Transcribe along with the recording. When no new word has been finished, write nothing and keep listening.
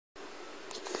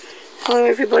Hello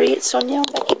everybody, it's Sonya. I'm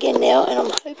back again now, and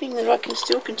I'm hoping that I can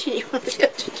still continue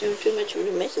without doing too much of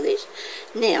a mess of this.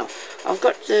 Now, I've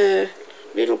got the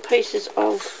little pieces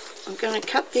of, I'm going to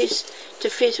cut this to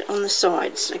fit on the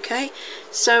sides, okay?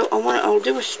 So I'll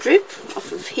do a strip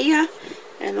off of here,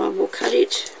 and I will cut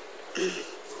it.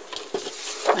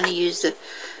 I'm going to use the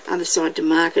other side to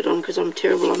mark it on, because I'm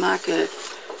terrible. I mark a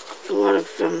lot of,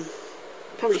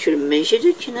 probably should have measured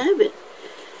it, you know, but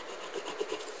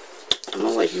I'm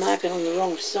always marking on the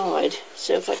wrong side.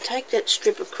 So if I take that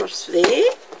strip across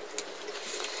there,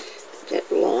 that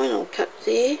line I'll cut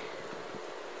there.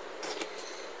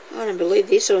 I don't believe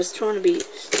this. I was trying to be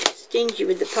stingy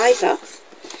with the paper.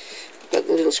 I've got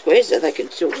the little squares so they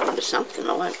can still go into something.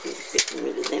 I won't be getting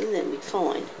rid of them, they'll be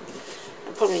fine.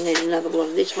 I probably need another lot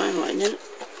of this, won't I? And then,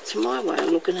 to my way of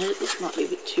looking at it, this might be a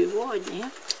bit too wide now.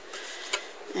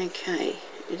 Okay,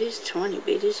 it is a tiny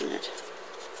bit, isn't it?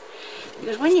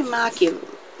 Because when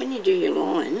you do your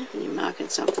line, and you're marking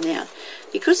something out,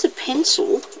 because the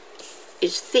pencil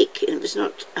is thick and if it's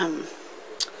not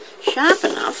sharp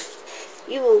enough,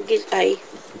 you will get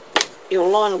your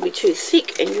line will be too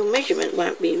thick and your measurement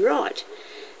won't be right.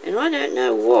 And I don't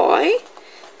know why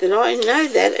that I know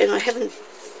that and I haven't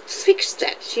fixed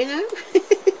that, you know.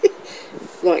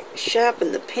 Like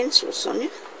sharpen the pencil, Sonya,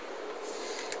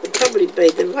 would probably be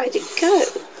the way to go.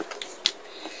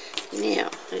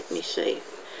 Now, let me see.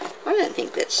 I don't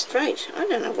think that's straight. I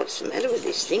don't know what's the matter with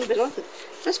this thing, but it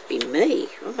must be me.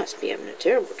 I must be having a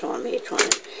terrible time here trying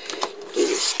to do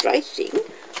this straight thing.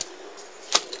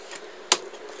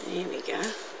 There we go.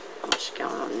 What's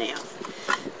going on now?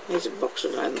 There's a box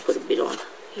that I haven't put a bit on.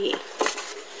 Here.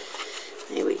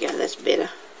 There we go, that's better.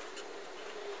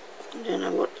 I don't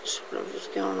know what sort of is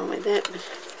going on with that, but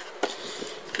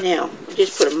now, I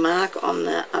just put a mark on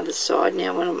the other side.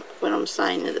 Now, when I'm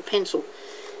saying that the pencil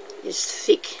is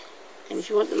thick, and if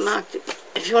you want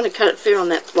if you want to cut it fair on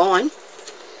that line,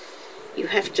 you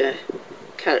have to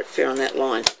cut it fair on that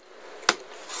line.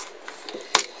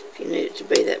 If you need it to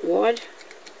be that wide.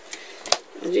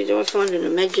 And did I find an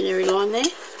imaginary line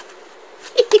there?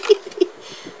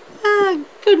 Oh,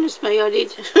 goodness me, I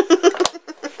did.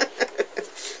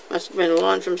 Must have been a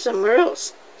line from somewhere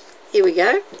else. Here we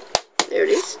go. There it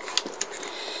is.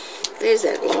 There's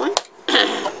that line.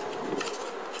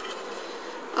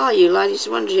 Oh, you ladies,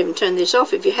 I wonder you haven't turned this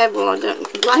off. If you have, well, I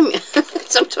don't blame you.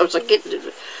 Sometimes I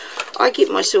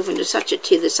get myself into such a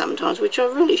tither sometimes, which I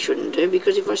really shouldn't do,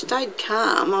 because if I stayed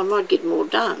calm, I might get more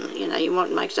done. You know, you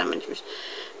might make so many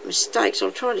mistakes.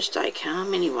 I'll try to stay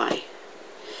calm anyway.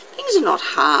 Things are not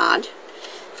hard.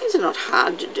 Things are not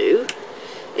hard to do.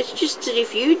 It's just that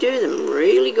if you do them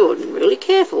really good and really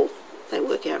careful, they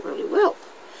work out really well.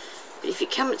 But if you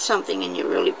come at something and you're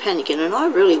really panicking, and I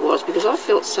really was, because I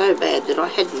felt so bad that I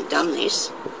hadn't done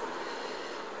this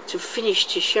to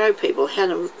show people how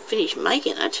to finish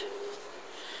making it.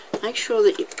 Make sure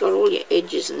that you've got all your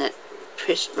edges and that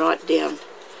pressed right down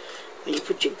when you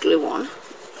put your glue on.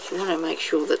 You want to make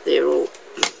sure that they're all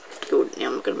good. Now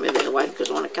I'm not going to move it away because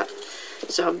I want to cut.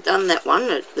 So I've done that one.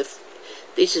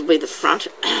 This will be the front,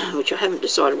 which I haven't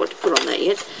decided what to put on that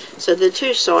yet. So the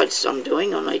two sides I'm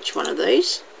doing on each one of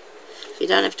these. You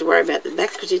don't have to worry about the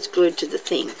back because it's glued to the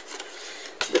thing.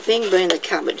 The thing being the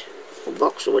cupboard or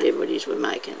box or whatever it is we're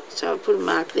making. So I'll put a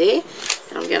mark there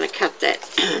and I'm going to cut that.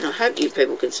 And I hope you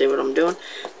people can see what I'm doing.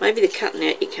 Maybe the cutting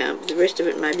out you can't, but the rest of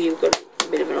it maybe you've got a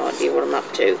bit of an idea what I'm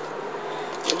up to.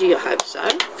 I do hope so.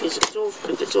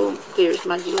 If it's all clear as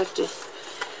mud, you'll have to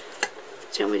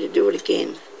tell me to do it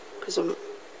again. Because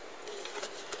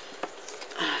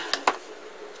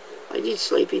I did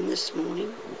sleep in this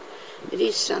morning. It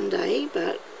is Sunday,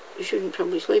 but you shouldn't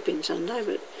probably sleep in Sunday,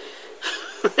 but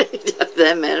it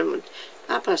doesn't matter.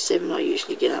 7:30 I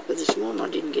usually get up, but this morning I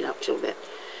didn't get up till about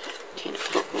 10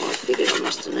 o'clock, and I figured I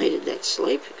must have needed that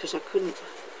sleep because I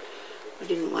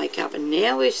didn't wake up. And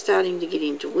now we're starting to get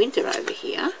into winter over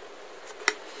here.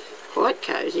 Quite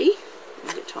cosy,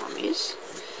 what the time is.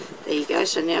 There you go.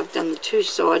 So now I've done the two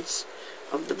sides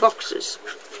of the boxes,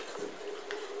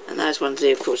 and those ones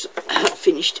there, of course, are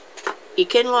finished. You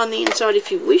can line the inside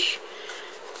if you wish,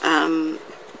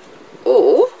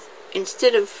 or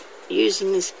instead of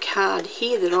using this card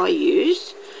here that I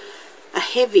used, a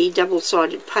heavy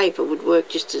double-sided paper would work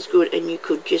just as good, and you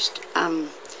could just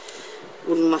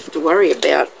wouldn't have to worry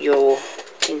about your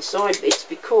inside bits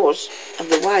because of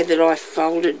the way that I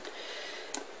folded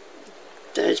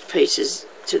those pieces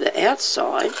to the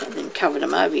outside and then covered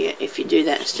them over. If you do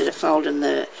that instead of folding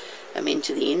them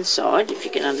into the inside, if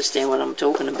you can understand what I'm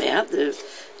talking about, the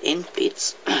end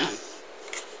bits,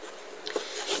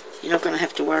 you're not going to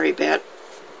have to worry about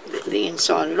the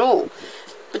inside at all.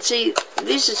 But see,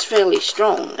 this is fairly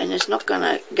strong, and it's not going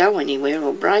to go anywhere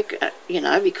or break, you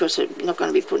know, because I'm not going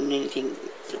to be putting anything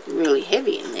really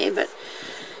heavy in there. But,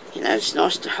 you know, it's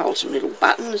nice to hold some little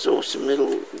buttons or some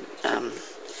little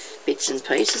bits and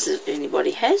pieces that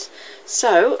anybody has.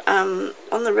 So,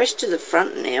 on the rest of the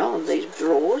front now of these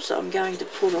drawers, I'm going to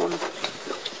put on,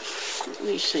 let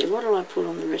me see, what do I put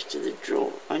on the rest of the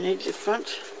drawer? I need the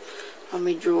front of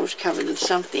my drawers covered with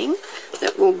something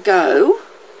that will go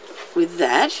with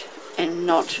that and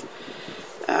not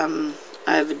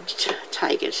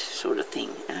overtake it, sort of thing.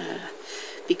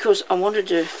 Because I wanted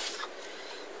to,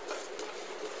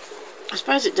 I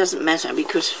suppose it doesn't matter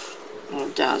because, well,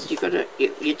 it does. You've got to,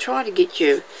 you try to get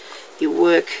your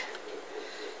work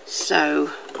so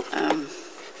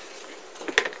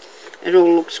it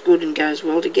all looks good and goes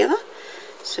well together.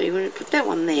 So you want to put that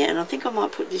one there, and I think I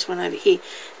might put this one over here,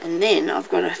 and then I've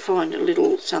got to find a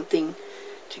little something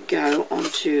to go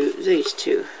onto these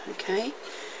two. Okay,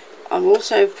 I've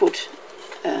also put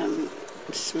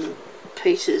some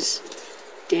pieces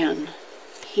down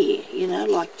here, you know,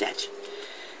 like that.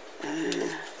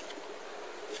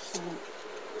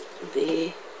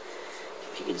 There,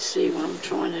 if you can see what I'm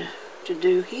trying to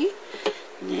do here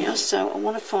now. So I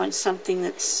want to find something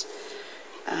that's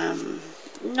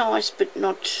nice, but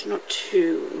not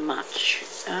too much.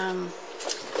 Let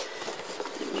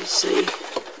me see.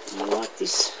 I like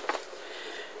this.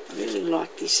 I really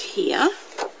like this here,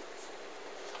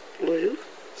 blue,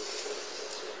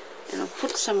 and I'll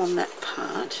put some on that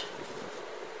part.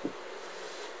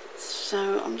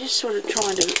 So I'm just sort of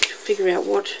trying to figure out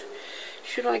what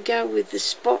should I go with the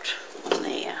spot on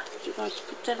there. Should I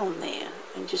put that on there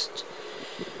and just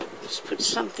put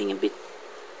something a bit?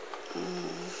 I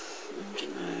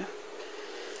don't know.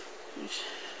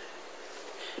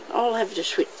 I'll have to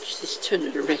switch this, turn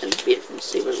it around a bit and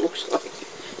see what it looks like.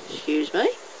 Excuse me.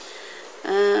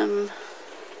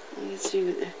 Let's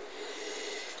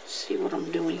see what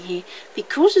I'm doing here.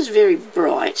 Because it's very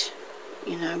bright,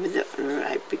 you know, with the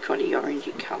apricot-y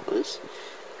orangey colours,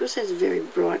 because it's very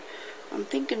bright, I'm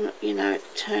thinking, you know,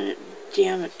 turn it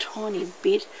down a tiny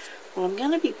bit. Well, I'm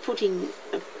going to be putting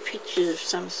a picture of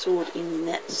some sort in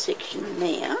that section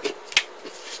there.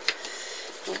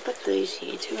 I've got these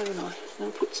here too, haven't I? I'm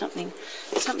going to put something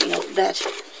of that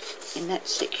in that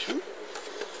section.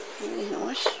 Really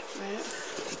nice.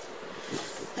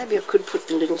 Maybe I could put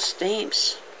the little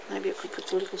stamps. I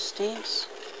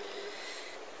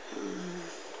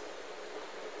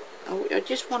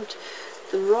just want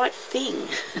the right thing.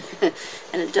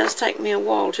 And it does take me a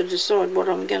while to decide what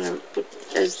I'm going to put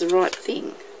as the right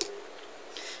thing.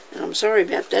 And I'm sorry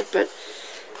about that, but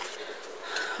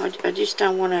I just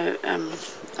don't want to,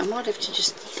 I might have to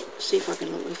just see if I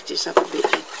can lift this up a bit.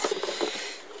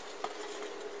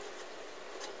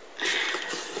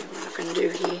 What I can do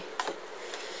here.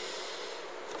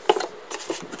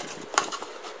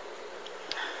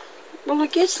 Well, I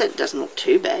guess that doesn't look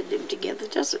too bad them together,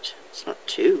 does it? It's not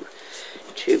too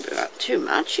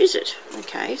much, is it?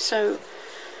 Okay, so,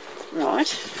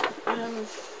 right.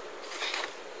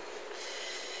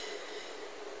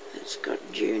 It's got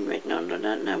June written on. I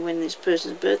don't know when this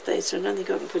person's birthday is, so I don't think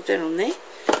I can put that on there.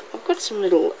 I've got some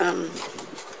little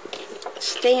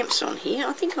stamps on here.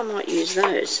 I think I might use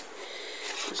those.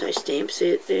 I say stamps,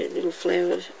 they're little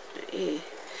flowers. Yeah.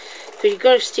 But you've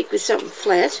got to stick with something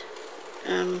flat.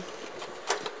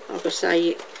 Like I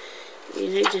say, you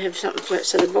need to have something flat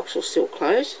so the box will still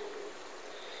close.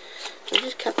 So I'll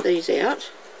just cut these out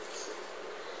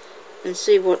and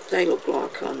see what they look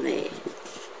like on there.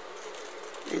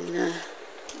 And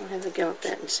I'll have a go at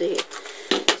that and see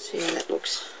how that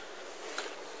looks.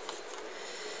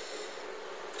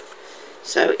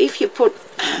 So if you put,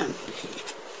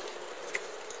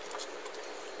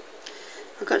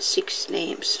 I've got 6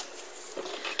 stamps.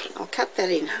 I'll cut that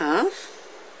in half.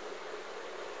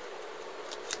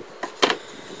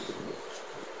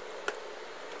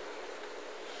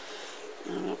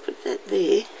 And I'll put that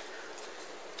there.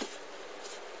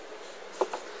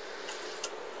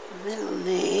 And that on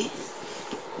there.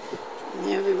 And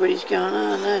now everybody's going,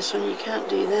 oh no, son, you can't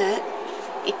do that.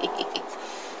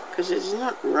 Because it's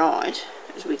not right,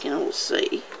 as we can all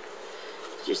see.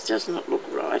 It just does not look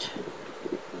right.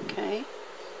 Okay.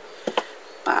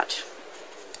 But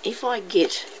if I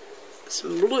get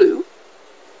some blue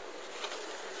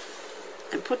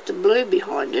and put the blue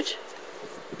behind it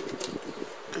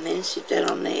and then sit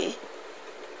that on there,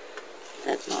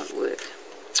 that might work.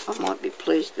 I might be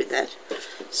pleased with that.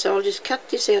 So I'll just cut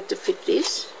this out to fit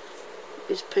this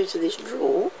piece of this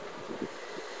drawer.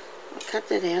 I'll cut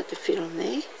that out to fit on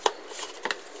there.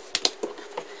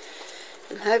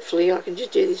 And hopefully I can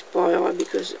just do this by eye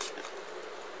because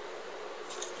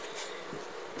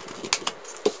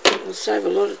I'll save a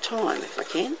lot of time if I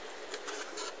can.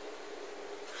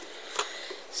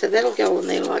 So that'll go on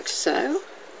there like so,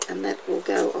 and that will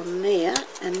go on there,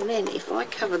 and then if I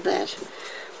cover that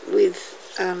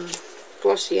with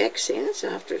glossy accents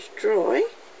after it's dry,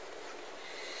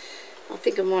 I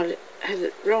think I might have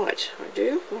it right. I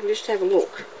do. I'll just have a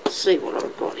look, see what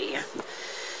I've got here.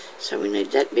 So we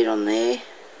need that bit on there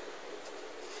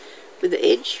with the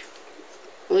edge.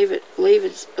 Leave it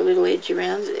a little edge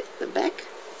around the back.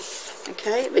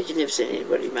 Okay, but you've never seen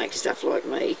anybody make stuff like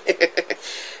me.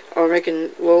 I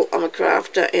reckon, well, I'm a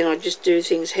crafter and I just do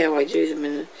things how I do them,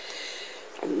 and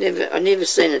I've never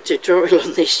seen a tutorial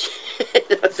on this.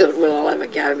 I thought, well, I'll have a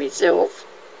go myself.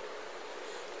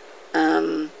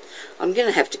 I'm going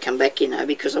to have to come back, you know,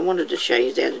 because I wanted to show you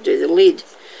how to do the lid,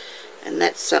 and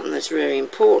that's something that's very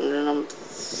important, and I'm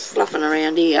fluffing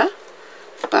around here,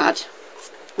 but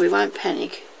we won't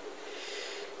panic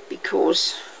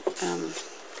because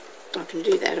I can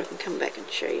do that. I can come back and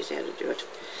show you how to do it.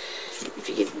 If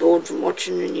you get bored from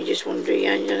watching and you just want to do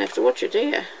your own, you don't have to watch it, do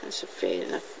you? That's a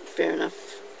fair enough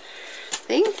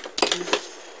thing. I'm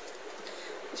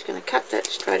just going to cut that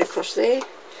straight across there.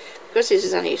 Because this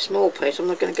is only a small piece, I'm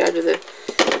not going to go to the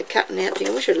cutting out thing.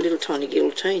 I wish I had a little tiny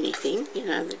guillotine thing, you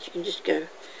know, that you can just go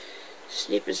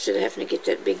snip instead of having to get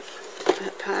that big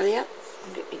part out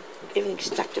and get everything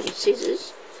stuck to the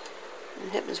scissors.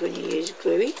 It happens when you use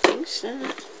gluey things, doesn't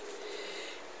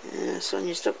it?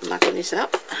 Sonya, stop mucking this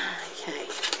up. Okay.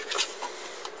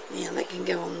 Now that can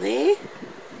go on there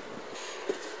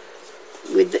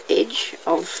with the edge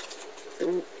of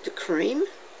the cream.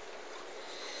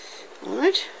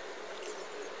 Alright.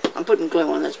 I'm putting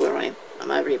glue on, that's where I am. I'm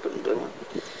over here putting glue on.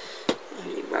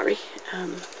 Don't you worry.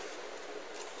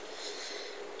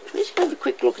 Let's have a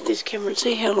quick look at this camera and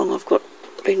see how long I've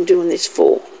been doing this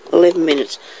for. 11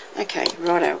 minutes. Okay,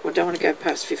 righto. I don't want to go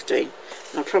past 15.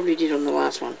 And I probably did on the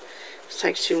last one. It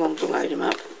takes too long to load them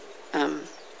up. And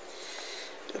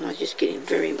I'm just getting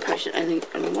very impatient. And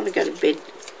I want to go to bed,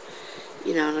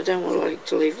 you know, and I don't want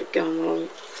to leave it going while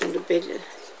I'm to bed. A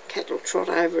cat will trot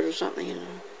over it or something, you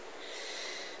know.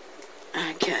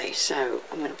 Okay, so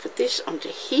I'm going to put this onto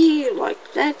here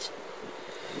like that.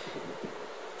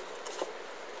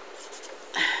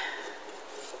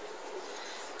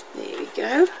 There we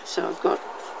go. So I've got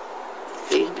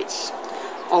these bits.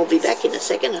 I'll be back in a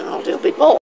second and I'll do a bit more.